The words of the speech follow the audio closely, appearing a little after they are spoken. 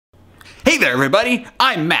there, everybody.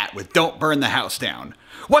 I'm Matt with Don't Burn the House Down.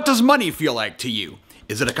 What does money feel like to you?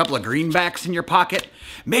 Is it a couple of greenbacks in your pocket?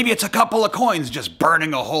 Maybe it's a couple of coins just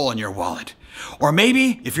burning a hole in your wallet. Or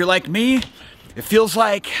maybe, if you're like me, it feels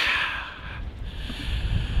like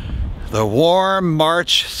the warm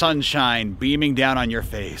March sunshine beaming down on your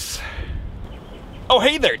face. Oh,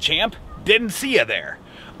 hey there, champ. Didn't see you there.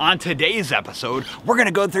 On today's episode, we're gonna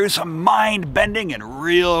go through some mind-bending and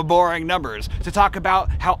real boring numbers to talk about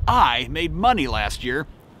how I made money last year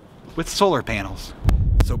with solar panels.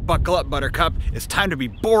 So buckle up, Buttercup. It's time to be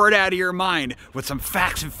bored out of your mind with some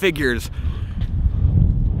facts and figures.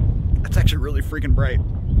 That's actually really freaking bright.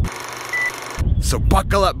 So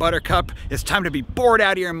buckle up, Buttercup. It's time to be bored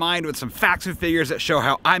out of your mind with some facts and figures that show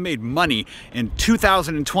how I made money in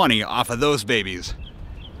 2020 off of those babies.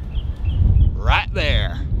 Right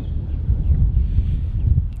there.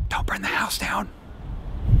 Don't burn the house down.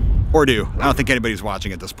 Or do. I don't think anybody's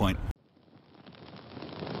watching at this point.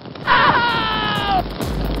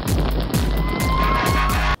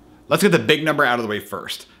 Let's get the big number out of the way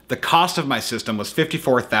first. The cost of my system was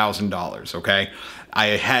 $54,000, okay? I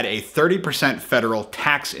had a 30% federal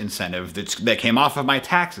tax incentive that came off of my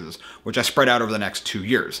taxes, which I spread out over the next 2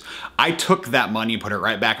 years. I took that money and put it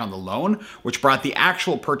right back on the loan, which brought the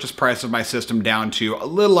actual purchase price of my system down to a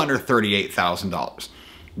little under $38,000.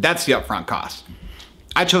 That's the upfront cost.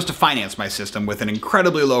 I chose to finance my system with an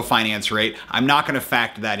incredibly low finance rate. I'm not going to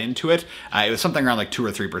factor that into it. It was something around like 2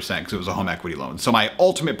 or 3% because it was a home equity loan. So my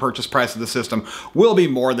ultimate purchase price of the system will be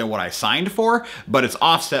more than what I signed for, but it's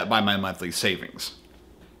offset by my monthly savings.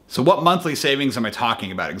 So what monthly savings am I talking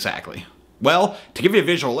about exactly? Well, to give you a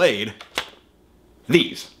visual aid,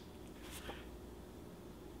 these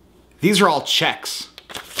are all checks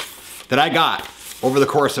that I got over the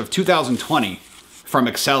course of 2020 from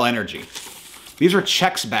Xcel Energy. These are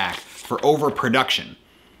checks back for overproduction.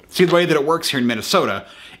 See, the way that it works here in Minnesota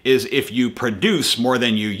is if you produce more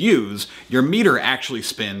than you use, your meter actually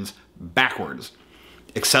spins backwards.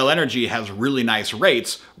 Xcel Energy has really nice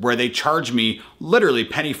rates where they charge me literally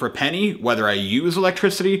penny for penny whether I use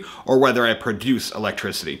electricity or whether I produce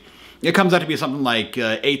electricity. It comes out to be something like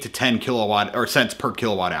 8 to 10 cents per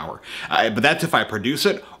kilowatt hour. But that's if I produce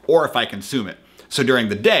it or if I consume it. So during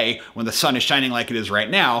the day, when the sun is shining like it is right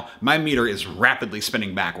now, my meter is rapidly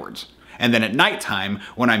spinning backwards. And then at nighttime,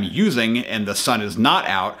 when I'm using and the sun is not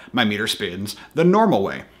out, my meter spins the normal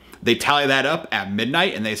way. They tally that up at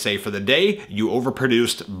midnight and they say for the day, you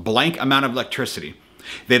overproduced blank amount of electricity.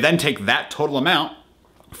 They then take that total amount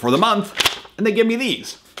for the month and they give me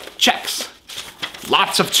these checks.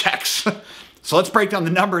 Lots of checks. So let's break down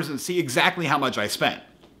the numbers and see exactly how much I spent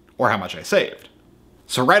or how much I saved.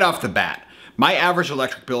 So right off the bat, my average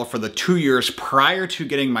electric bill for the 2 years prior to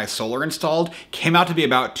getting my solar installed came out to be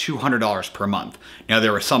about $200 per month. Now,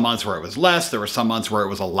 there were some months where it was less, there were some months where it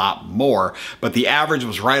was a lot more, but the average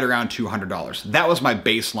was right around $200. That was my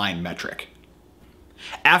baseline metric.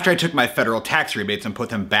 After I took my federal tax rebates and put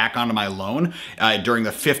them back onto my loan during the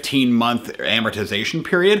 15-month amortization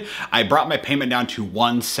period, I brought my payment down to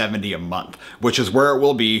 $170 a month, which is where it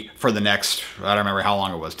will be for the next, I don't remember how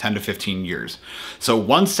long it was, 10 to 15 years. So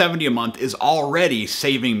 $170 a month is already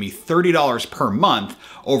saving me $30 per month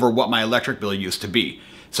over what my electric bill used to be.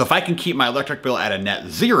 So if I can keep my electric bill at a net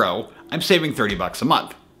zero, I'm saving 30 bucks a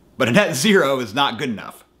month. But a net zero is not good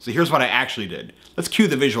enough. So here's what I actually did. Let's cue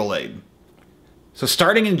the visual aid. So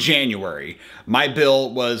starting in January, my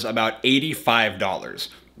bill was about $85.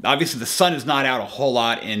 Obviously the sun is not out a whole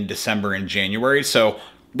lot in December and January, so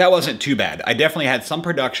that wasn't too bad. I definitely had some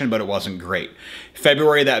production, but it wasn't great.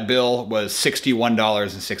 February, that bill was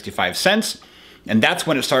 $61.65, and that's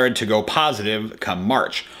when it started to go positive come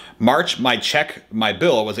March. March, my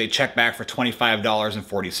bill was a check back for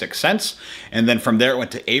 $25.46, and then from there it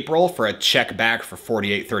went to April for a check back for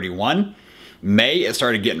 $48.31. May, it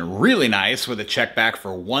started getting really nice with a check back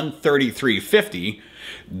for $133.50.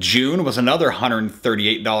 June was another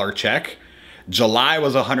 $138 check. July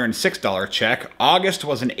was a $106 check. August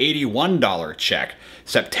was an $81 check.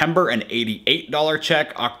 September, an $88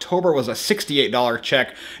 check. October was a $68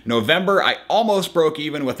 check. November, I almost broke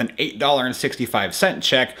even with an $8.65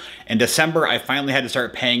 check. And December, I finally had to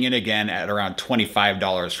start paying it again at around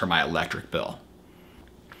 $25 for my electric bill.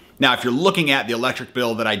 Now, if you're looking at the electric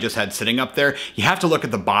bill that I just had sitting up there, you have to look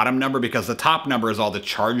at the bottom number because the top number is all the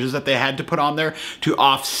charges that they had to put on there to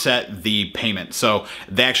offset the payment. So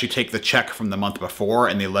they actually take the check from the month before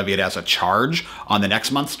and they levy it as a charge on the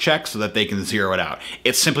next month's check so that they can zero it out.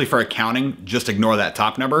 It's simply for accounting. Just ignore that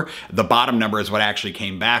top number. The bottom number is what actually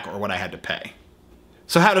came back or what I had to pay.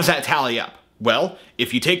 So how does that tally up? Well,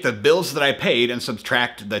 if you take the bills that I paid and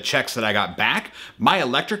subtract the checks that I got back, my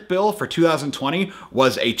electric bill for 2020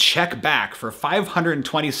 was a check back for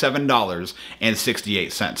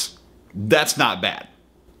 $527.68. That's not bad.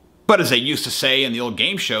 But as they used to say in the old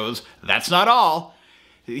game shows, that's not all.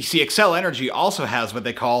 You see, Xcel Energy also has what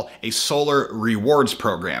they call a solar rewards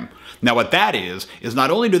program. Now what that is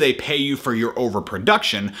not only do they pay you for your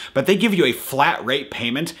overproduction, but they give you a flat rate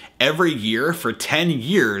payment every year for 10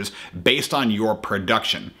 years based on your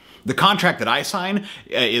production. The contract that I sign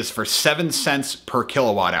is for 7 cents per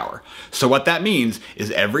kilowatt hour. So what that means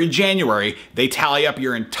is every January, they tally up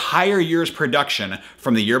your entire year's production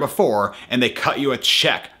from the year before, and they cut you a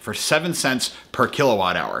check for 7 cents per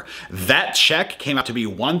kilowatt hour. That check came out to be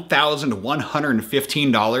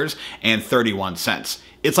 $1,115.31.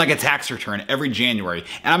 It's like a tax return every January,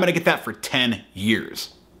 and I'm gonna get that for 10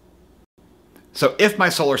 years. So if my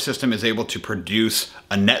solar system is able to produce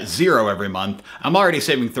a net zero every month, I'm already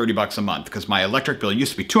saving 30 bucks a month because my electric bill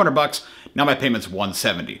used to be 200 bucks, now my payment's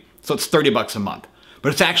 170. So it's 30 bucks a month,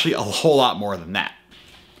 but it's actually a whole lot more than that.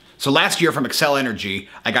 So last year from Xcel Energy,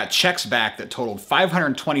 I got checks back that totaled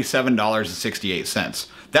 $527.68.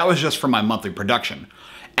 That was just for my monthly production.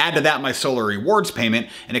 Add to that my solar rewards payment,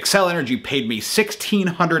 and Xcel Energy paid me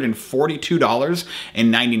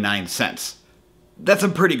 $1,642.99. That's a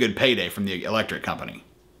pretty good payday from the electric company.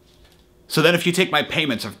 So then if you take my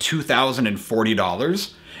payments of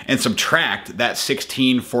 $2,040 and subtract that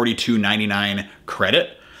 $1,642.99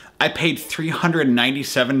 credit, I paid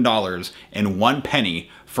 $397.01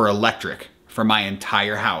 for electric for my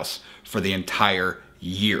entire house for the entire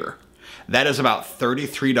year. That is about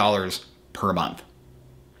 $33 per month.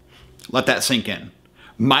 Let that sink in.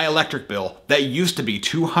 My electric bill, that used to be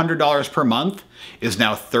 $200 per month, is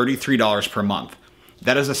now $33 per month.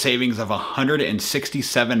 That is a savings of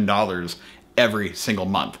 $167 every single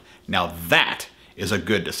month. Now that is a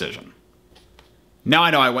good decision. Now I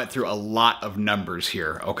know I went through a lot of numbers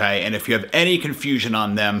here, okay? And if you have any confusion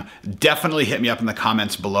on them, definitely hit me up in the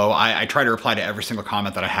comments below. I try to reply to every single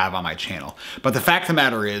comment that I have on my channel. But the fact of the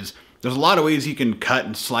matter is, there's a lot of ways you can cut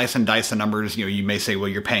and slice and dice the numbers. You know, you may say, well,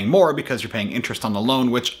 you're paying more because you're paying interest on the loan,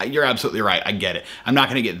 which you're absolutely right. I get it. I'm not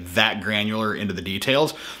gonna get that granular into the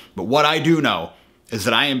details, but what I do know is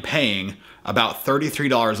that I am paying about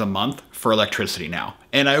 $33 a month for electricity now.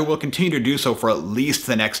 And I will continue to do so for at least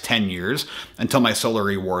the next 10 years until my solar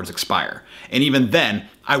rewards expire. And even then,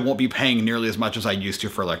 I won't be paying nearly as much as I used to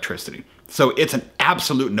for electricity. So it's an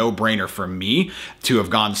absolute no-brainer for me to have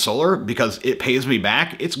gone solar because it pays me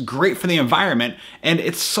back. It's great for the environment and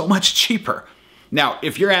it's so much cheaper. Now,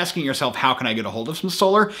 if you're asking yourself, how can I get a hold of some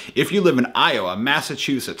solar? If you live in Iowa,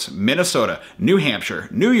 Massachusetts, Minnesota, New Hampshire,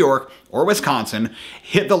 New York, or Wisconsin,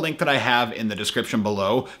 hit the link that I have in the description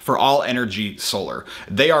below for All Energy Solar.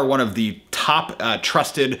 They are one of the top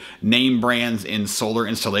trusted name brands in solar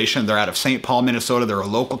installation. They're out of St. Paul, Minnesota. They're a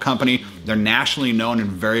local company. They're nationally known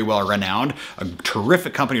and very well renowned. A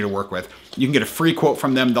terrific company to work with. You can get a free quote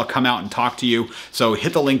from them. They'll come out and talk to you. So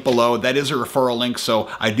hit the link below. That is a referral link, so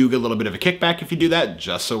I do get a little bit of a kickback if you do that,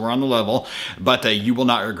 just so we're on the level. But you will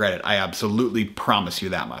not regret it. I absolutely promise you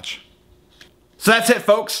that much. So that's it,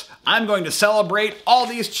 folks. I'm going to celebrate all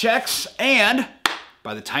these checks, and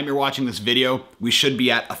by the time you're watching this video, we should be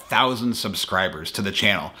at 1,000 subscribers to the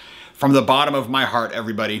channel. From the bottom of my heart,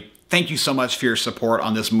 everybody, thank you so much for your support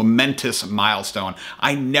on this momentous milestone.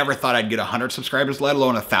 I never thought I'd get 100 subscribers, let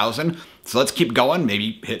alone 1,000. So let's keep going,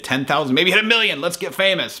 maybe hit 10,000, maybe hit 1 million. Let's get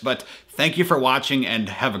famous. But thank you for watching and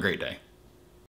have a great day.